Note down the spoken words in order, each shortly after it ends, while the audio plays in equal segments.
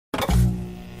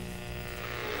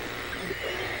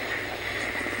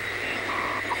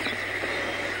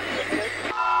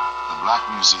Black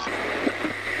Museum.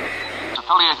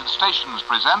 Affiliated stations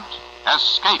present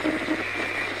Escape.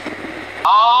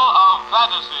 All of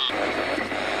Fantasy.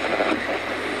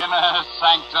 Inner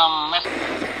Sanctum.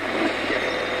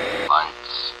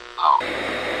 Lights out.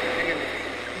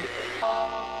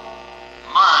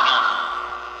 Murder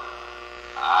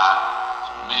at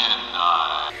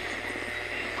midnight.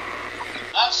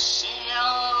 The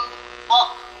Sealed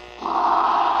Book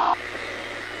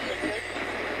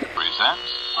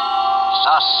presents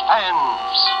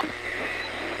Suspense.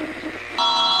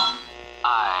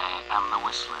 I am the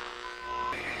Whistler.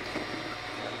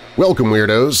 Welcome,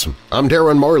 Weirdos! I'm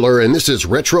Darren Marlar, and this is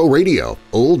Retro Radio,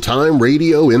 old-time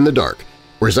radio in the dark,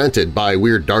 presented by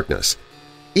Weird Darkness.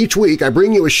 Each week I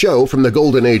bring you a show from the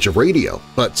golden age of radio,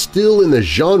 but still in the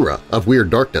genre of Weird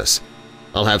Darkness.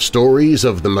 I'll have stories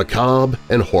of the macabre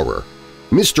and horror,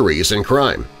 mysteries and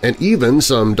crime, and even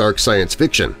some dark science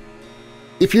fiction.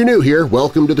 If you're new here,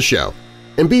 welcome to the show,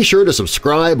 and be sure to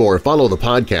subscribe or follow the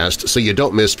podcast so you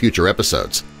don't miss future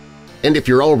episodes. And if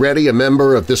you're already a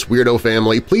member of this weirdo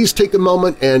family, please take a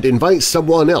moment and invite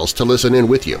someone else to listen in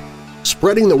with you.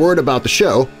 Spreading the word about the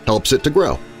show helps it to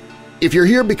grow. If you're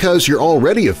here because you're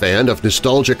already a fan of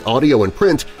nostalgic audio and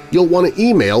print, you'll want to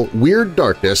email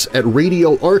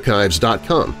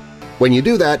weirddarkness@radioarchives.com. When you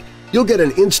do that, you'll get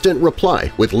an instant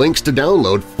reply with links to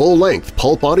download full-length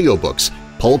pulp audiobooks,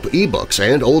 pulp ebooks,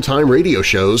 and old-time radio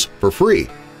shows for free.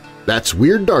 That's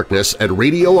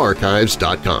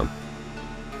weirddarkness@radioarchives.com.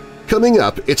 Coming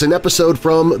up, it's an episode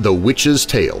from The Witch's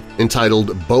Tale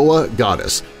entitled Boa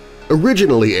Goddess,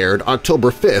 originally aired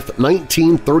October 5,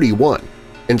 1931,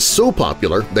 and so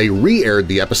popular they re-aired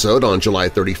the episode on July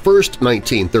 31,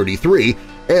 1933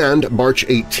 and March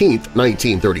 18,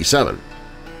 1937.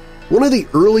 One of the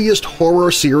earliest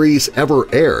horror series ever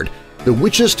aired, The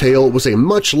Witch's Tale was a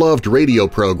much-loved radio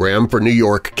program for New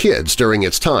York kids during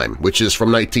its time, which is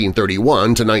from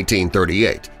 1931 to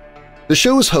 1938. The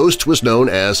show's host was known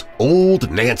as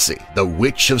Old Nancy, the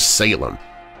Witch of Salem,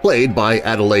 played by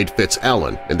Adelaide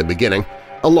Fitz-Allen in the beginning,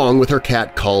 along with her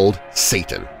cat called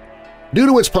Satan. Due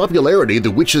to its popularity, The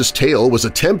Witch's Tale was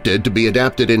attempted to be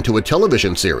adapted into a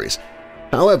television series.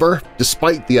 However,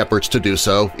 despite the efforts to do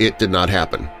so, it did not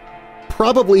happen.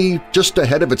 Probably just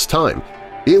ahead of its time,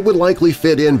 it would likely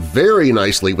fit in very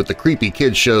nicely with the creepy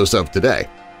kids shows of today.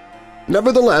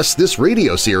 Nevertheless, this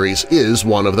radio series is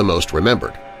one of the most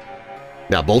remembered.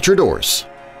 Now bolt your doors,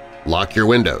 lock your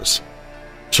windows,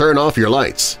 turn off your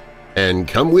lights, and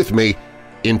come with me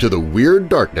into the weird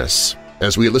darkness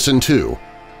as we listen to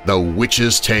The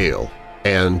Witch's Tale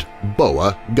and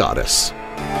Boa Goddess.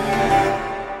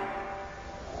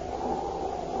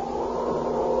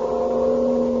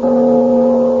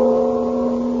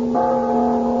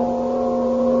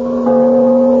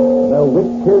 The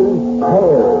Witch's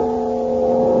Tale.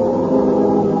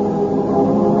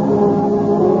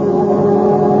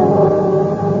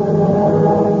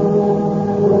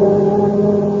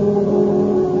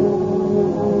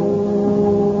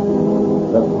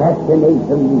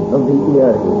 Fascinations of the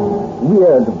ear,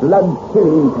 weird,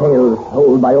 blood-chilling tales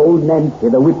told by old Nancy,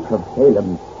 the Witch of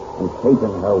Salem, and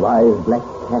Satan, her wise black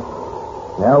cat.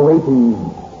 They're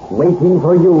waiting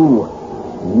for you,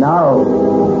 now.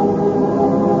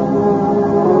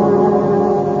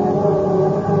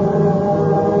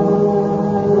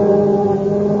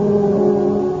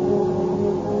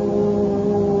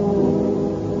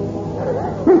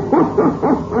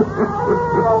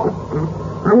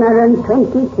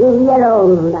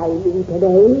 $122-year-old I be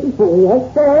today.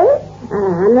 Yes, sir,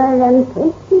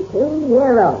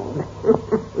 122-year-old.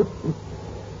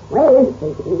 Well,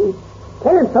 Satan,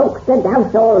 tell folks the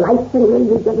douse all lights and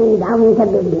we'll be getting down to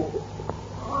business.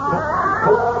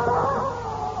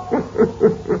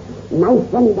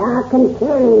 Nice and dark and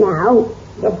cheery now.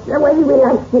 Just the way we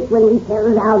like it when we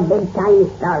tell our bedtime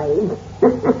stories.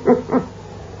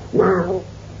 Now,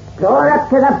 draw up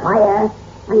to the fire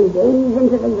and gaze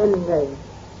into the universe.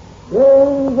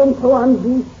 Gaze into on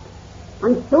deep,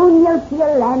 and soon you'll see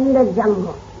a land of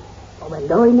jungle. For we're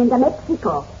going into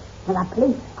Mexico, to a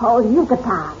place called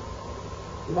Yucatan.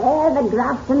 There the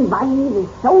grass and vines is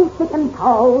so thick and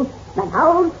tall that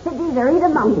old cities are right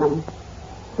among them.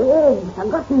 Big,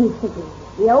 forgotten cities.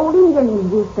 The old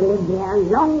Indians used to live there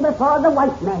long before the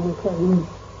white men came.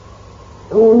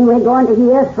 Soon we're going to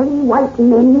hear 3 white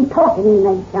men talking in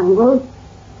the jungle.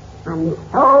 And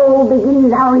so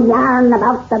begins our yarn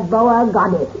about the Boa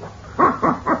Goddess.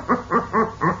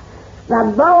 The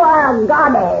Boa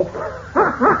Goddess.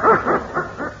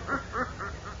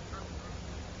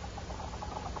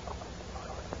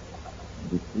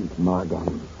 This is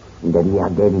Morgan. That we are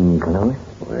getting close?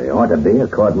 We ought to be,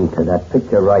 according to that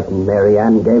picture writing Mary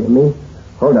Ann gave me.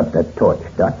 Hold up that torch,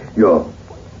 Dutch. Yeah.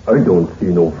 I don't see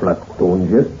no flat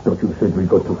stones yet that you said we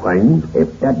got to find.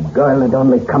 If that girl had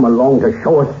only come along to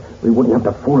show us, we wouldn't have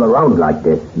to fool around like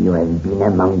this. You have been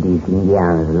among these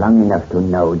Indians long enough to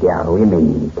know their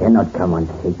women cannot come on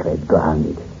sacred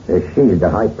ground. If she's the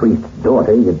high priest's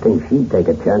daughter, you'd think she'd take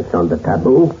a chance on the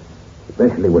taboo.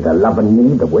 Especially with her loving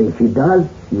me the way she does.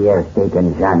 She has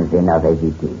taken chance enough as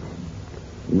it is.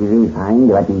 We will find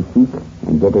what we seek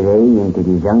and get away into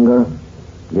the jungle.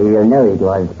 They will know it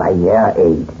was by her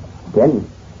aid. Then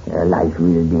her life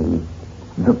will be...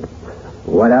 Look,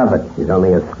 what of it? She's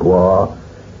only a squaw.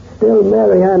 Still,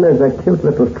 Mary Ann is a cute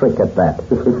little trick at that.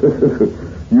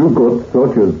 You got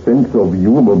such a sense of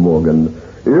humor, Morgan.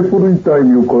 Every time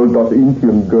you call that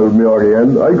Indian girl Mary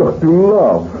Ann, I got to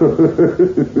laugh.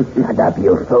 Shut up,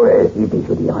 you fool. If they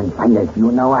should hear on find us,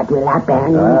 you know what will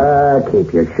happen.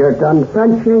 Keep your shirt on,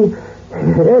 Frenchie.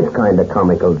 It is kind of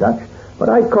comical, Dutch. But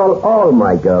I call all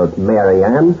my girls Mary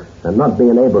Ann. And not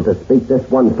being able to speak this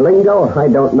one's lingo, I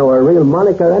don't know her real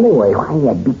moniker anyway.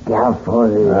 Quiet, be careful.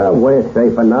 We're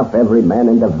safe enough. Every man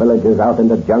in the village is out in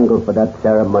the jungle for that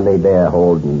ceremony they're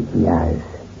holding. Yes.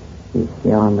 The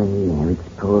ceremony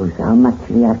which proves how much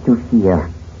we have to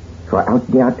fear. For out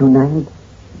there tonight,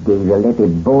 they will let a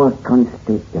boa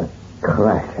constrictor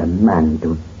crush a man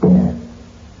to death.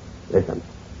 Listen.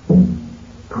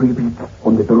 3 beats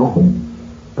on the draw.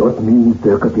 That means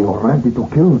they're getting ready to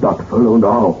kill that fellow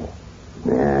now.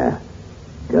 Yeah.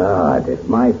 God, if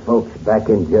my folks back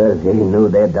in Jersey knew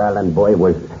their darling boy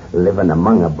was living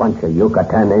among a bunch of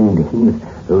Yucatan Indians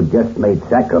who just made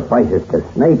sacrifices to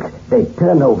snakes, they'd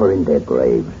turn over in their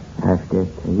graves. After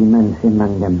 3 months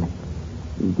among them,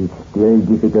 it is still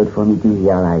difficult for me to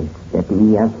realize that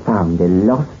we have found a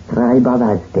lost tribe of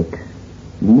Aztecs,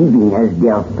 living as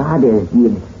their fathers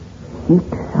did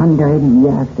 600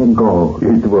 years ago.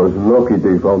 It was lucky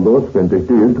they found us when they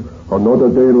did. Another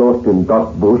day lost in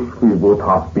that bush, we would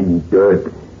have been dead.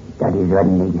 That is what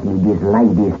makes me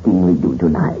dislike this thing we do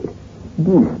tonight.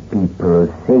 These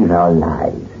people save our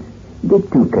lives. They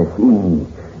took us in,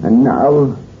 and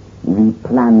now we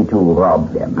plan to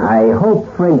rob them. I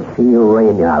hope Frenchy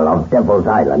Uranial of Devil's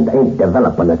Island ain't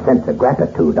developing a sense of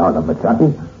gratitude all of a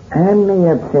sudden. I may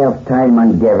have served time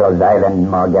on Devil's Island,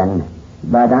 Morgan.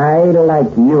 But I,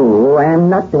 like you, am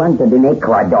not wanted in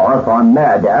Ecuador for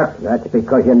murder. That's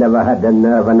because you never had the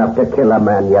nerve enough to kill a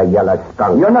man, you yellow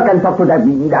skunk. You're not going to talk to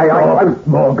that...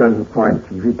 Morgan,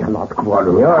 Frenchy, we cannot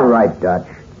quarrel. You're right, Dutch.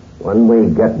 When we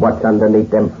get what's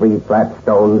underneath them 3 flat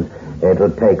stones,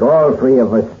 it'll take all 3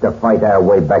 of us to fight our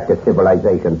way back to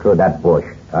civilization through that bush.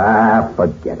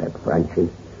 Forget it, Frenchy.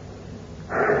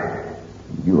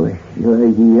 You're sure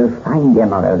you'll find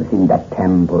emeralds in that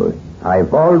temple?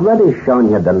 I've already shown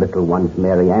you the little ones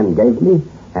Mary Ann gave me,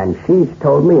 and she's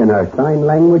told me in her sign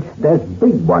language there's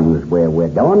big ones where we're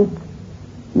going.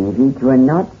 If it were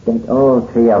not that all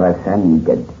 3 of us are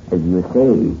needed, as you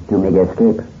say, to make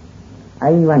escape,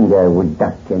 I wonder would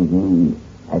Dutch and me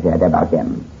have heard about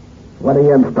them. What do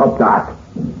you stop that?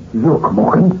 Look,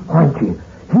 Morgan, Frenchy,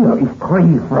 here is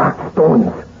 3 flat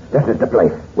stones. This is the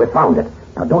place. We found it.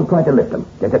 Now don't try to lift them.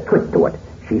 There's a trick to it.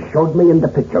 She showed me in the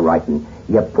picture writing.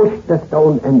 You push the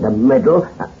stone in the middle,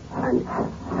 and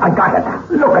I got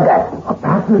it. Look at that. A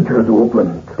passage has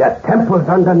opened. The temple's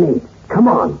underneath. Come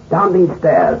on, down these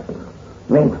stairs.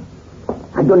 Wait.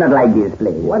 I do not like this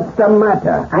place. What's the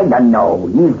matter? I don't know.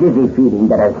 It's dizzy feeling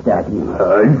that has started me.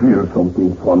 I feel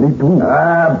something funny, too.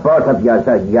 Both of you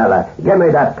are yellow. Give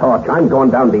me that torch. I'm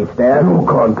going down these stairs. You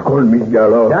can't call me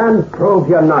yellow. Then prove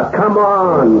you're not. Come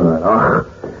on.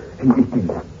 It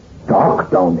is dark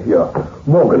down here.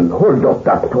 Morgan, hold up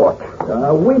that torch.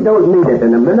 We don't need it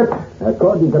in a minute.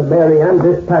 According to Mary Ann,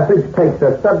 this passage takes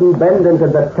a sudden bend into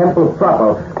the temple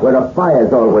proper, where a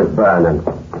fire's always burning.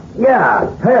 Yeah,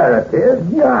 there it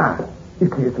is. Yeah,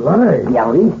 it is light.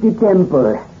 Here is the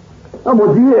temple. Oh,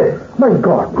 mon Dieu. My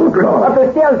God, good Lord. Up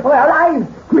the stairs for our lives.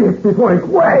 Quick, before it...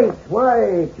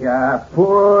 Wait, you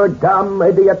poor dumb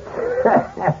idiot.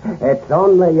 It's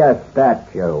only a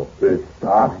statue. A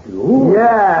statue?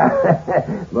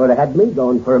 Yeah. But it had me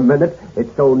going for a minute.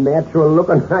 It's so natural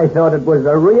looking, I thought it was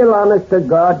a real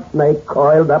honest-to-God snake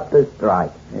coiled up to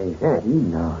strike.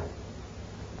 No.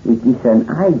 It is an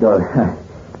idol.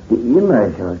 The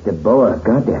image of the boa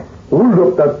goddess. Hold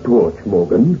up that torch,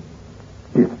 Morgan.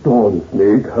 The stone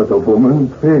snake has a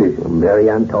woman's face. Mary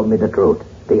Ann told me the truth.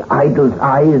 The idol's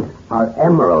eyes are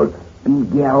emeralds.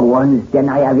 Bigger ones than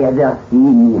I have ever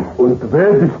seen. And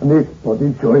where the snake's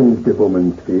body joins the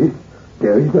woman's face,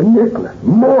 there is a necklace.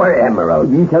 More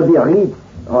emeralds. We shall be rich.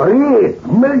 Hurry,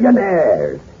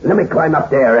 millionaires. Let me climb up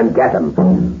there and get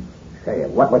them. Say,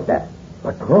 what was that?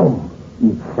 A drum.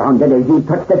 It sounded as you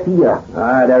touched the ear.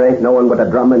 There ain't no one with a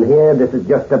drum in here. This is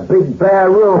just a big bare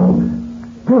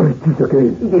room. There it is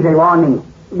again. It is a warning.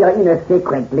 You're in a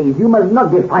sacred place. You must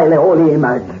not defile a holy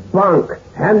image. Bunk,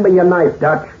 hand me your knife,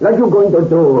 Dutch. What you going to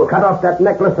do? Cut off that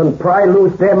necklace and pry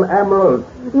loose them emeralds.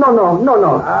 No.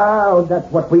 Oh, that's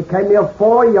what we came here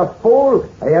for, you fool.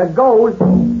 Here goes.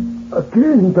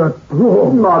 Again, that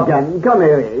drum. Morgan, come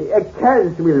here. A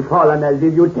curse will fall on us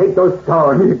if you take those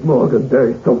stones. Wait, Morgan, there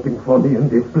is something funny in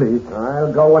this place.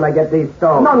 I'll go when I get these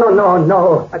stones.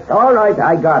 No. It's all right,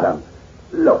 I got them.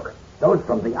 Look, those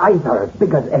from the eyes are as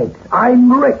big as eggs. I'm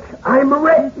rich.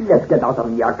 Let's get out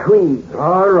of your tree.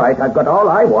 All right, I've got all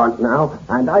I want now,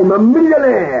 and I'm a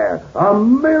millionaire.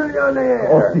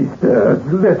 Off these stairs.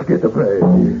 Let's get away.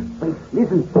 Wait,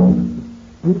 listen.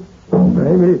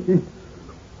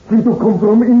 It seems to come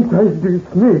from inside the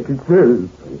snake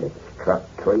itself. And it struck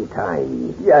 3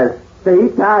 times. Yes, 3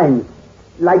 times.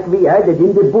 Like we heard it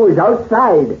in the bush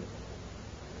outside.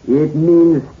 It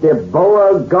means the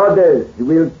boa goddess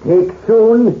will take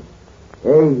soon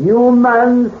a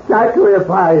human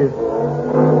sacrifice.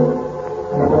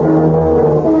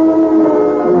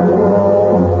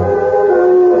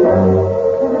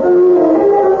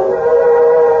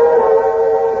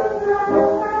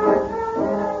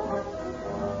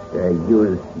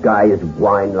 You guys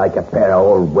whine like a pair of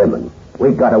old women.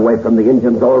 We got away from the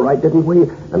Indians all right, didn't we?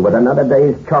 And with another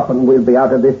day's chopping, we'll be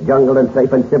out of this jungle and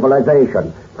safe in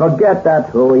civilization. Forget that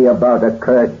hooey about a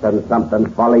curse and something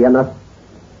following us.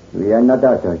 We are not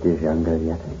out of the jungle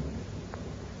yet.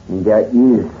 There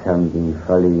is something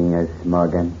following us,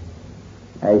 Morgan.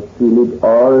 I feel it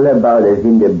all about us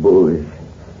in the bush.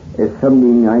 There's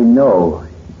something I know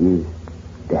is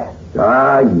death.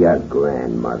 Your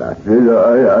grandmother.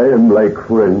 I am like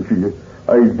Frenchy.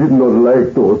 I did not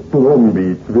like those drum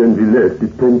beats when we left the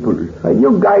temple. Are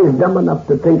you guys dumb enough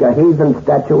to think a heathen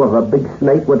statue of a big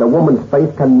snake with a woman's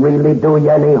face can really do you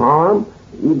any harm?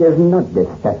 It is not the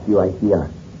statue I fear,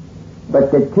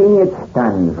 but the thing it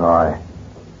stands for.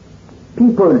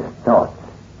 People's thoughts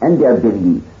and their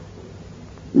beliefs.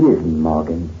 Listen,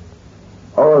 Morgan.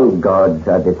 All gods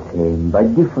are the same,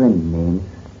 but different names.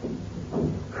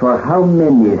 For how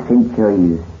many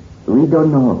centuries, we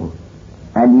don't know.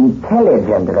 An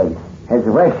intelligent race has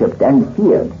worshipped and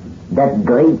feared that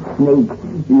great snake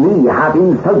we have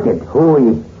insulted.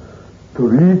 Who?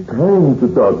 3 times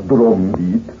that drum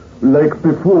beat, like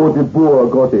before the boa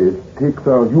goddess takes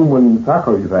our human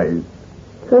sacrifice.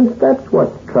 Since that's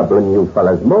what's troubling you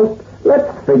fellas most,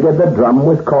 let's figure the drum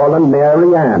was calling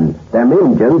Mary Ann. Them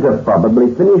Indians have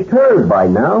probably finished hers by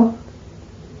now.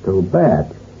 Too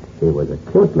bad. She was a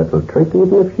cute little trick,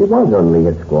 even if she was only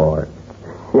a squaw.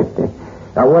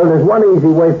 Well, there's one easy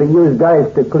way for you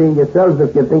guys to clean yourselves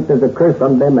if you think there's a curse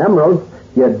on them emeralds.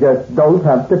 You just don't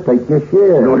have to take your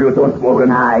share. No, you don't, Morgan.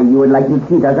 You would like to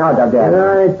cheat us out of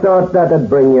there. I thought that'd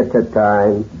bring you to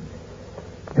time.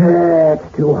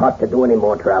 It's too hot to do any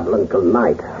more traveling till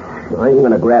night. I'm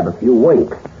going to grab a few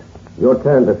winks. Your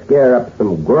turn to scare up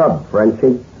some grub,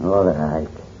 Frenchie. All right.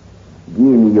 Give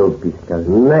me your pistol.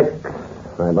 Next.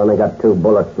 I've only got 2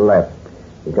 bullets left.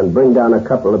 You can bring down a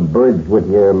couple of birds with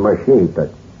your machete.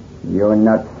 You're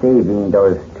not saving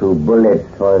those 2 bullets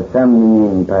for something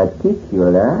in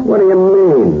particular? What do you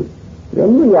mean?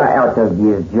 When we are out of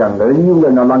this jungle, you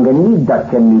will no longer need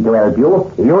Dutch and me to help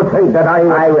you. You think that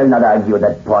I will not argue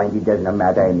that point. It doesn't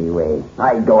matter anyway.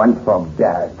 I don't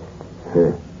forget.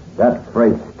 That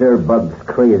French stir-bug's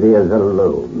crazy as a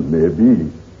loon.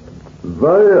 Maybe.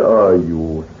 Why are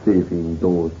you saving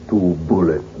those 2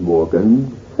 bullets,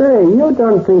 Morgan? Say, you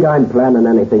don't think I'm planning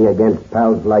anything against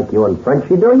pals like you and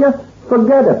Frenchie, do you?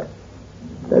 Forget it.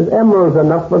 There's emeralds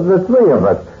enough for the 3 of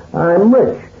us. I'm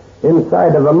rich.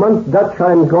 Inside of a month, Dutch,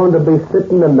 I'm going to be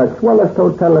sitting in the swellest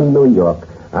hotel in New York.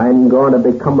 I'm going to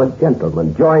become a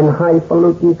gentleman, join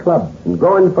highfalutin clubs, and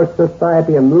go in for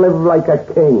society and live like a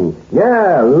king.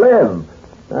 Yeah, live.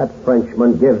 That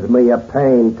Frenchman gives me a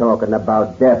pain talking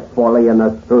about death following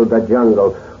us through the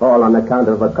jungle, all on account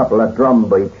of a couple of drum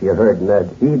beats you heard in that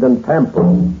heathen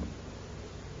temple.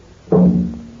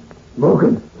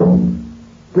 Morgan,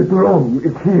 the drum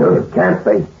is here. It can't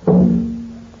be.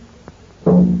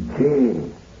 Gee,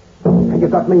 and you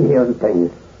got me hearing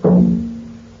things.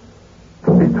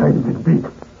 3 times it beat.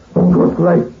 Just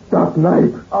like that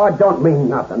night. Oh, don't mean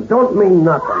nothing.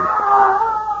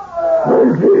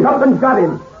 Something's got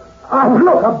him.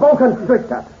 Look, a boa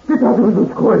constrictor. Get out of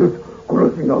those coils,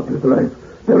 crossing out his life.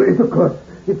 There is a curse.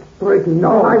 It's breaking.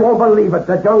 No, I won't believe it.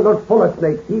 The jungle's full of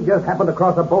snakes. He just happened to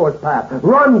cross a boa's path.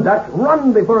 Run, Dutch,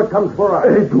 run before it comes for us.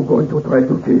 Ain't you going to try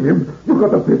to kill him? You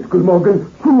got a pistol, Morgan.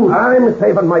 Shoot. I'm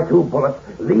saving my 2 bullets.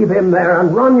 Leave him there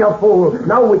and run, you fool.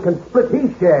 Now we can split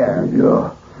his share.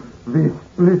 Yeah, we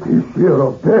split his share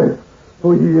of death.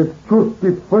 So he is just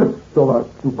the first of us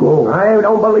to go. I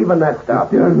don't believe in that stuff.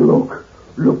 Then look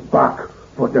back,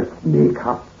 for the snake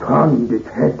has turned its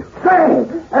head. Say,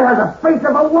 it has the face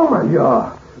of a woman.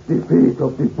 Yeah, the face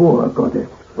of the boa goddess.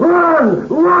 Run,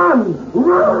 run,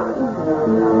 run!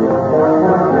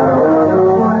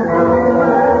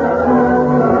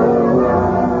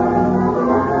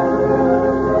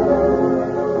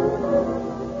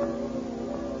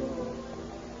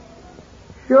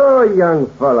 Sure, young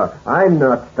fella. I'm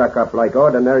not stuck up like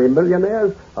ordinary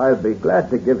millionaires. I'll be glad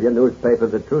to give your newspaper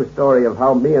the true story of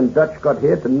how me and Dutch got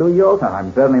here to New York.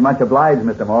 I'm certainly much obliged,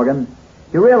 Mr. Morgan.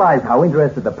 You realize how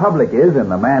interested the public is in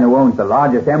the man who owns the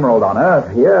largest emerald on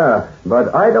Earth. Yeah,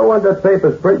 but I don't want the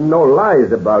papers printing no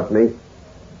lies about me.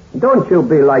 Don't you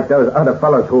be like those other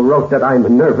fellows who wrote that I'm a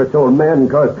nervous old man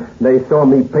because they saw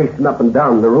me pacing up and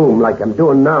down the room like I'm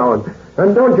doing now.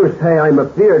 And don't you say I'm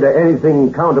afeard of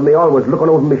anything counting me always looking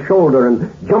over my shoulder and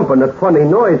jumping at funny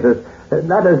noises.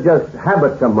 That is just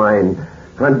habits of mine.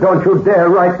 And don't you dare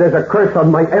write there's a curse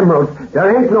on my emeralds.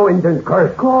 There ain't no Indian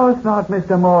curse. Of course not,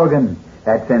 Mr. Morgan.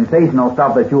 That sensational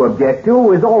stuff that you object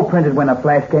to is all printed when a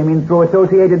flash came in through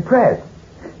Associated Press.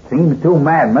 Seems 2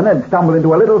 madmen had stumbled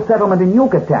into a little settlement in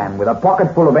Yucatan with a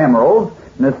pocket full of emeralds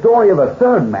and a story of a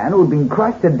 3rd man who'd been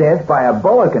crushed to death by a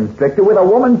boa constrictor with a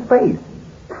woman's face.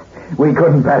 We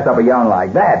couldn't pass up a yarn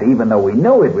like that, even though we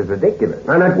knew it was ridiculous.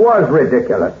 And it was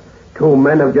ridiculous. 2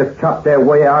 men have just chopped their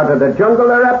way out of the jungle.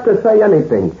 They're apt to say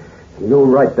anything. You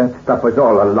write that stuff was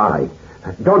all a lie.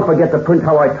 Don't forget to print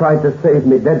how I tried to save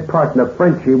me dead partner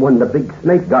Frenchie when the big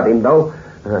snake got him, though.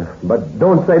 But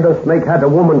don't say the snake had a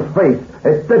woman's face.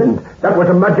 It didn't. That was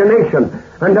imagination.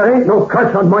 And there ain't no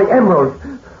curse on my emeralds.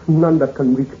 None that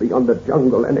can reach beyond the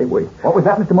jungle anyway. What was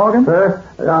that, Mr. Morgan?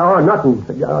 Nothing.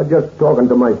 Just talking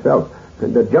to myself.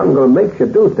 The jungle makes you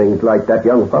do things like that,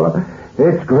 young fella.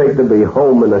 It's great to be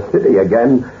home in a city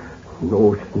again.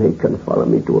 No snake can follow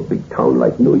me to a big town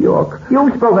like New York.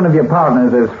 You've spoken of your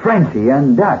partners as Frenchie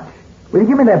and Dutch. Will you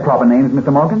give me their proper names,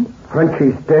 Mr. Morgan?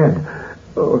 Frenchie's dead.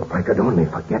 Oh, if I could only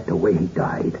forget the way he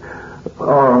died.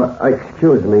 Oh,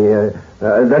 excuse me.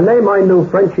 The name I knew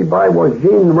Frenchie by was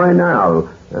Jean Renal.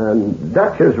 And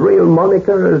Dutch's real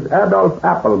moniker is Adolf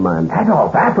Appleman.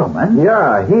 Adolf Appleman?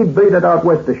 Yeah, he beat it out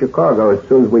west of Chicago as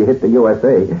soon as we hit the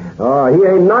USA. Oh, he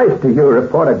ain't nice to you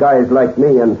reporter guys like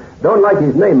me and don't like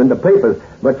his name in the papers.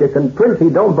 But you can print he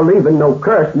don't believe in no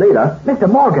curse, neither. Mr.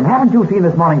 Morgan, haven't you seen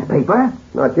this morning's paper?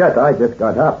 Not yet. I just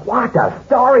got up. What a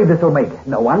story this'll make.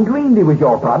 No one dreamed he was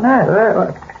your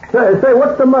partner. Say,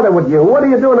 what's the matter with you? What are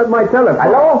you doing at my telephone?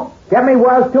 Hello? Get me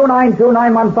Wells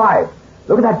 292915.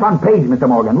 Look at that front page, Mr.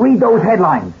 Morgan. Read those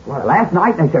headlines. What? Last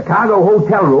night in a Chicago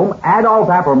hotel room, Adolf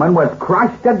Appleman was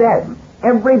crushed to death.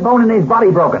 Every bone in his body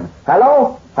broken.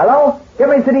 Hello? Hello? Give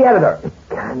me city editor. It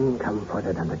can come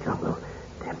further than the jungle.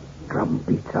 Them drum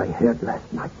beats I heard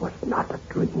last night was not a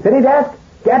dream. City desk?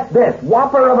 Get this.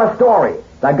 Whopper of a story.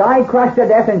 The guy crushed to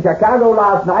death in Chicago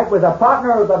last night was a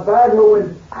partner of the bird who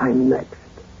was... I'm next.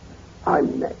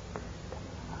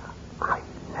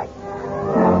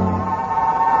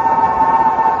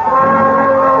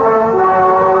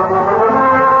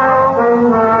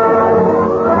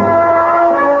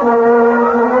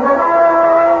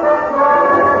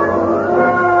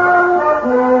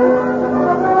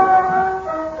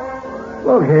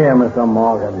 Look here, Mr.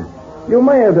 Morgan. You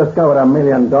may have discovered $1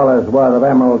 million worth of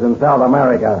emeralds in South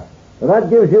America, but that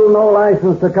gives you no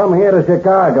license to come here to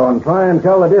Chicago and try and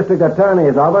tell the district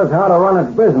attorney's office how to run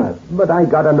its business. But I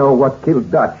gotta know what killed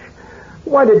Dutch.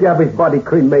 Why did you have his body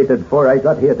cremated before I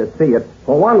got here to see it?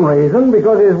 For one reason,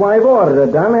 because his wife ordered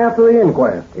it done after the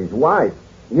inquest. His wife?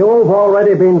 You've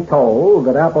already been told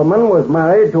that Appleman was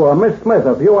married to a Miss Smith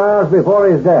a few hours before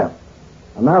his death.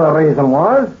 Another reason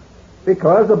was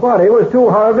because the body was too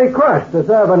horribly crushed to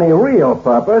serve any real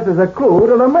purpose as a clue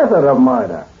to the method of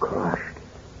murder.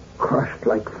 Crushed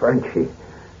like Frenchie.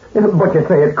 But you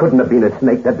say it couldn't have been a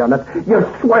snake that done it. You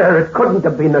swear it couldn't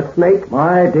have been a snake?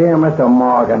 My dear Mr.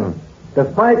 Morgan,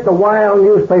 despite the wild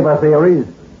newspaper theories,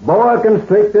 boa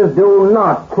constrictors do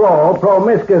not crawl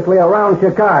promiscuously around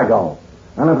Chicago.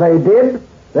 And if they did,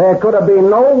 there could have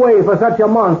been no way for such a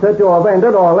monster to have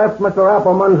entered or left Mr.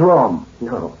 Appleman's room.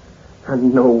 No.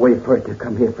 And no way for it to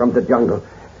come here from the jungle.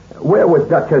 Where was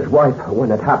Dutch's wife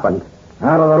when it happened?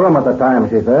 Out of the room at the time,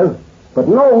 she says. But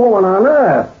no woman on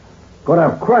earth could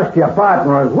have crushed your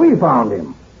partner as we found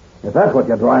him. If that's what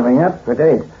you're driving at. It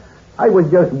ain't. I was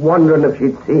just wondering if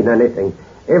she'd seen anything.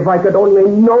 If I could only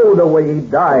know the way he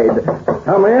died.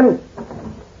 Come in.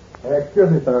 Excuse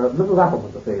me, sir. Mrs.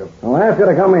 Appleman to see you. I'll ask her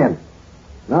to come in.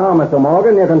 Now, Mr.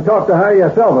 Morgan, you can talk to her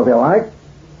yourself if you like.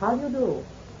 How do you do?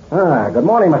 Good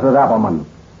morning, Mrs. Appleman.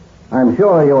 I'm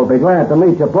sure you'll be glad to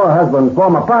meet your poor husband's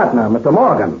former partner, Mr.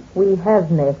 Morgan. We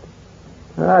have met.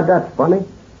 That's funny.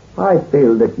 I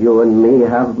feel that you and me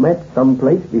have met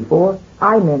someplace before.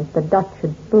 I meant the Dutch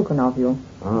had spoken of you.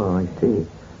 Oh, I see.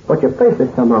 But your face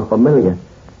is somehow familiar.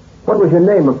 What was your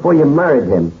name before you married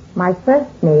him? My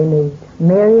first name is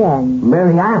Mary Ann.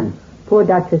 Mary Ann? Poor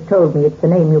Dutch has told me it's the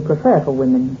name you prefer for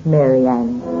women, Mary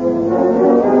Ann.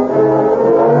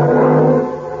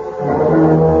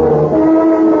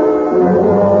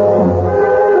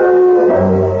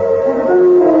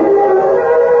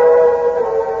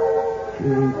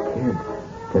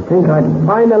 To think I'd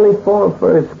finally fall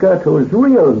for a skirt whose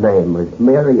real name was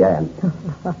Mary Ann.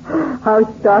 How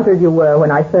startled you were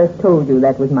when I first told you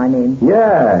that was my name.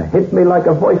 Yeah, hit me like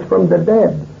a voice from the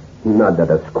dead. Not that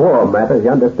a squaw matters,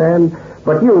 you understand?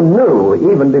 But you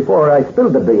knew, even before I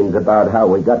spilled the beans about how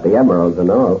we got the emeralds and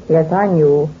all. Yes, I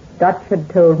knew. Dutch had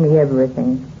told me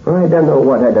everything. I don't know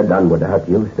what I'd have done without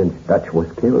you since Dutch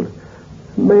was killed.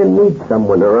 Man needs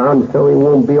someone around so he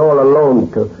won't be all alone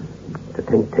to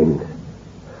think things.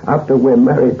 After we're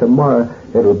married tomorrow,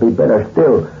 it'll be better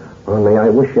still. Only I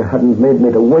wish you hadn't made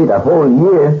me to wait a whole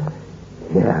year.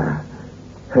 Yeah,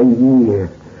 a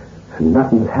year. And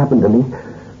nothing's happened to me.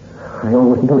 I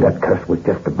always knew that curse was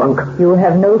just a bunk. You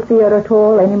have no fear at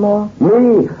all anymore?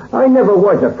 Me? I never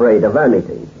was afraid of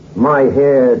anything. My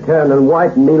hair turning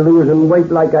white and me losing weight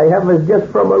like I have is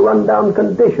just from a rundown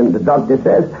condition, the doctor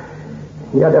says.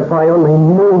 Yet if I only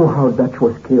knew how Dutch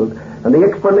was killed, and the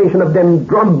explanation of them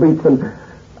drum beats, and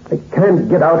I can't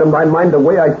get out of my mind the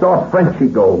way I saw Frenchie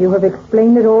go. You have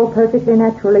explained it all perfectly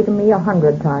naturally to me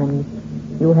 100 times.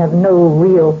 You have no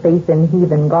real faith in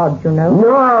heathen gods, you know.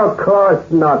 No, of course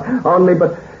not. Only,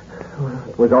 but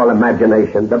it was all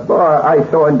imagination. The boy I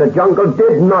saw in the jungle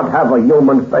did not have a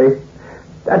human face.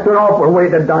 That's an awful way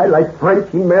to die, like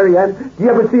Frenchie, Mary Ann. Do you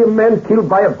ever see a man killed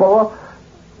by a boa?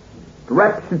 It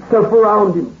wraps itself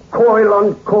around him, coil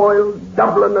on coil,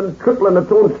 doubling and tripling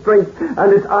its own strength,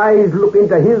 and its eyes look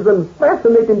into his and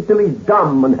fascinate him till he's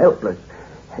dumb and helpless.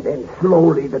 And then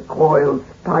slowly the coils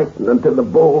tighten until the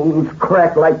bones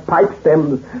crack like pipe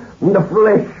stems, and the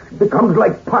flesh becomes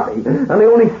like putty, and he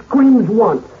only screams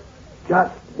once,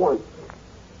 just once.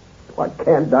 I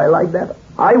can't die like that.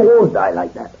 I won't die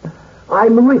like that.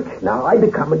 I'm rich now. I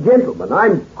become a gentleman.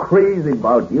 I'm crazy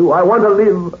about you. I want to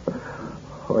live.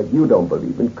 Oh, you don't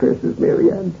believe in curses, Mary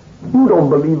Ann. You don't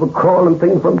believe a crawling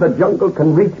thing from the jungle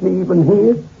can reach me even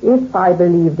here? If I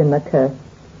believed in the curse,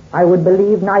 I would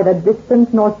believe neither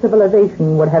distance nor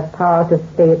civilization would have power to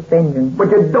stay its vengeance.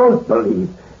 But you don't believe.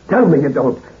 Tell me you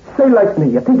don't. Say like me.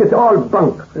 You think it's all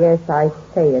bunk. Yes, I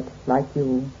say it like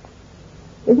you.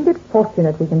 Isn't it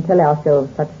fortunate we can tell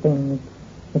ourselves such things?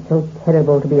 It's so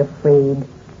terrible to be afraid.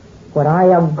 Were I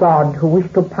a god who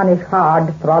wished to punish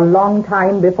hard for a long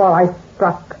time before I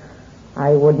struck,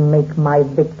 I would make my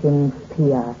victims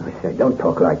fear. I say, don't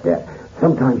talk like that.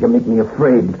 Sometimes you make me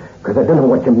afraid because I don't know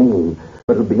what you mean.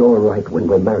 It'll be all right when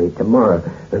we're married tomorrow,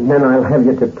 and then I'll have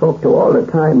you to talk to all the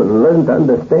time and learn to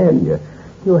understand you.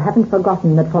 You haven't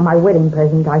forgotten that for my wedding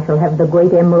present I shall have the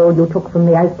great emerald you took from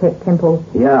the Aztec temple?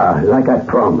 Yeah, like I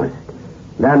promised.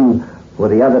 Then,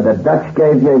 with the other the Dutch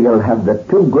gave you, you'll have the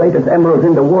two greatest emeralds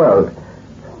in the world.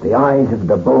 The eyes of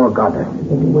the boa goddess.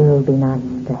 It will be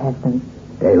nice to have them.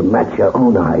 They'll match your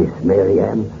own eyes, Mary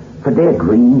Ann. For they're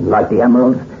green, like the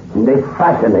emeralds, and they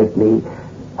fascinate me.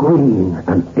 Green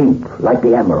and deep, like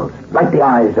the emeralds, like the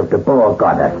eyes of the boa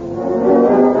goddess.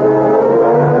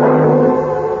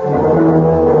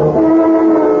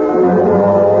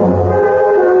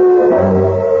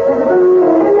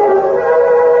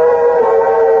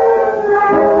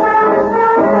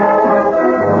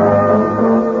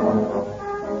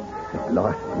 At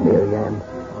last, Mary Ann,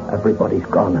 everybody's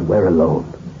gone and we're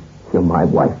alone. You're my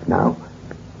wife now.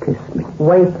 Kiss me.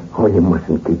 Wait. Oh, you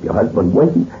mustn't keep your husband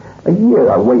waiting. A year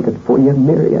I waited for you,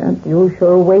 Mary Ann. You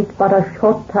shall wait but a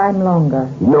short time longer.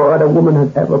 No other woman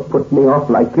has ever put me off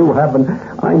like you have, and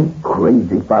I'm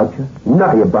crazy about you.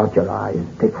 Nutty about your eyes.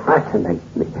 They fascinate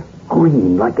me.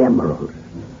 Green like emeralds.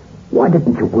 Why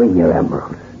didn't you wear your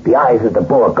emeralds? The eyes of the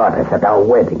boa goddess at our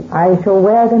wedding. I shall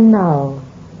wear them now.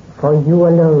 For you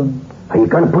alone. Are you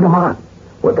going to put them on?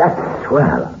 Well, that's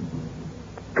swell.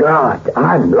 God,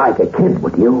 I'm like a kid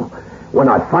with you. When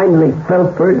I finally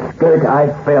fell for his skirt,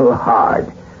 I fell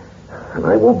hard. And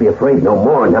I won't be afraid no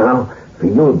more now.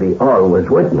 You'll be always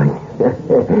with me.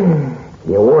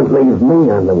 You won't leave me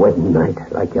on the wedding night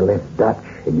like you left Dutch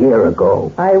a year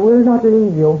ago. I will not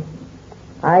leave you.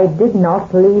 I did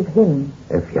not leave him.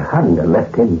 If you hadn't have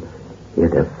left him,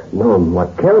 you'd have known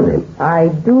what killed him. I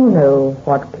do know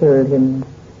what killed him.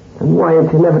 And why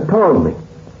ain't you never told me?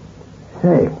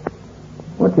 Say,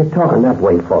 what you talking that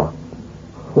way for?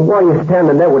 Why are you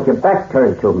standing there with your back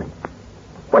turned to me?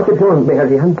 What you doing,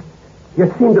 Marianne?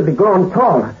 You seem to be growing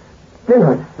taller,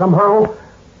 thinner somehow.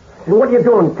 And what are you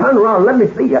doing? Turn around, let me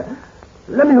see you.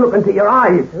 Let me look into your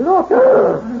eyes. Look!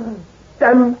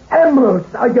 Them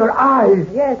emeralds are your eyes.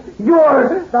 Yes.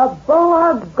 You're the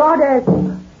Boa Goddess.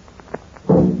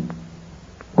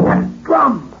 That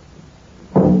drum.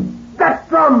 That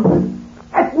drum.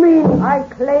 It means I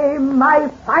claim my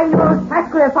final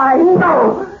sacrifice.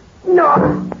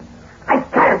 No. I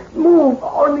can't move,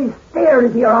 only stare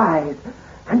into your eyes.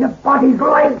 And your body's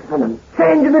lengthening,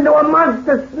 changing into a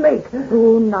monster snake.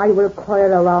 Soon I will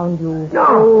coil around you, No.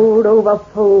 fold over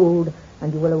fold,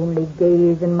 and you will only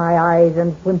gaze in my eyes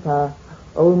and whimper.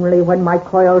 Only when my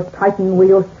coils tighten will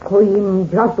you scream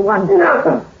just once.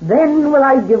 No. Then will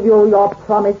I give you your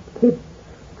promised kiss,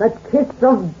 the kiss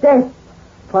of death,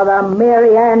 for the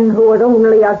Mary Ann who was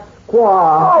only a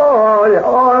squaw.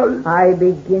 Oh. I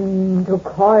begin to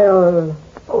coil.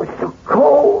 Oh, so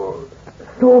cold.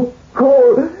 So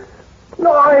cold.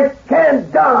 No, I can't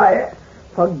die.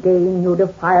 For gain you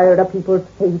defile the people's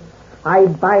faith. I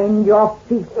bind your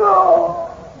feet. No.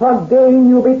 For gain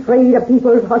you betray the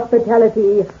people's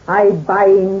hospitality. I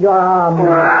bind your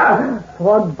arms.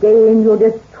 For gain you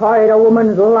destroy the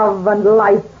woman's love and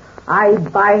life. I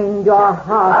bind your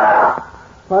heart.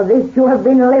 For this you have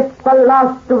been left the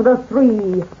last of the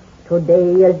three.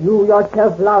 Today, as you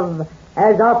yourself love,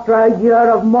 as after a year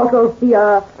of mortal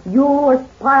fear, you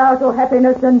aspire to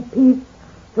happiness and peace,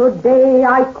 today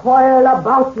I coil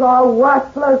about your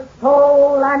worthless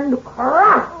soul and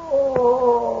crush.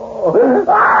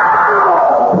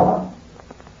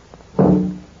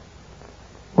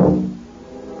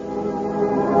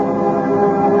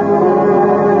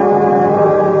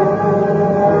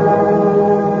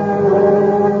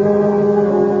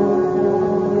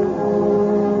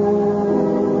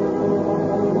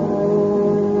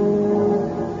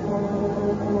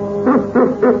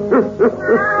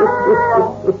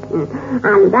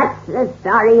 And that's the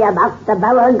story about the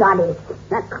Boa Goddess,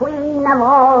 the queen of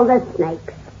all the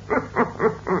snakes.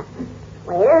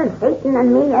 Well, Satan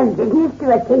and me have business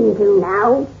to attend to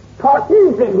now.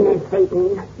 Important business,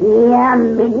 Satan. Near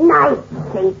midnight,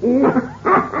 Satan.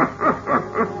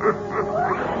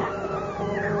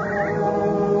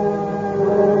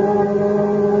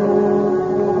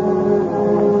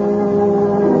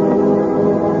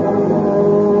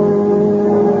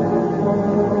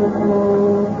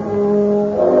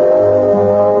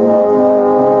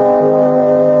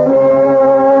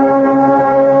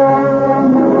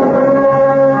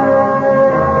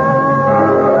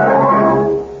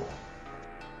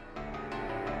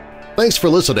 Thanks for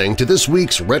listening to this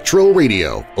week's Retro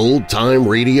Radio, Old Time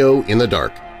Radio in the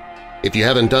Dark. If you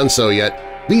haven't done so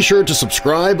yet, be sure to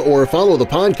subscribe or follow the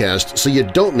podcast so you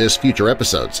don't miss future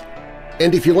episodes.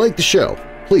 And if you like the show,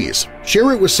 please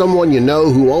share it with someone you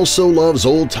know who also loves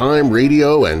old-time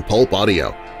radio and pulp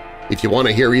audio. If you want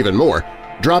to hear even more,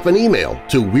 drop an email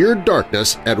to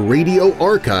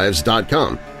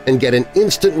weirddarkness@radioarchives.com and get an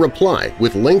instant reply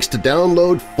with links to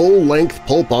download full-length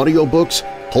pulp audiobooks,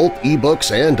 pulp ebooks,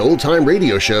 and old-time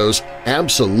radio shows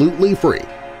absolutely free.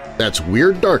 That's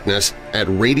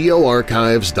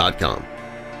weirddarkness@radioarchives.com.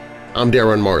 I'm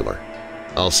Darren Marlar.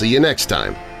 I'll see you next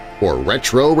time for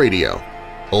Retro Radio,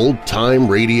 Old Time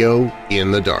Radio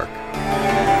in the Dark.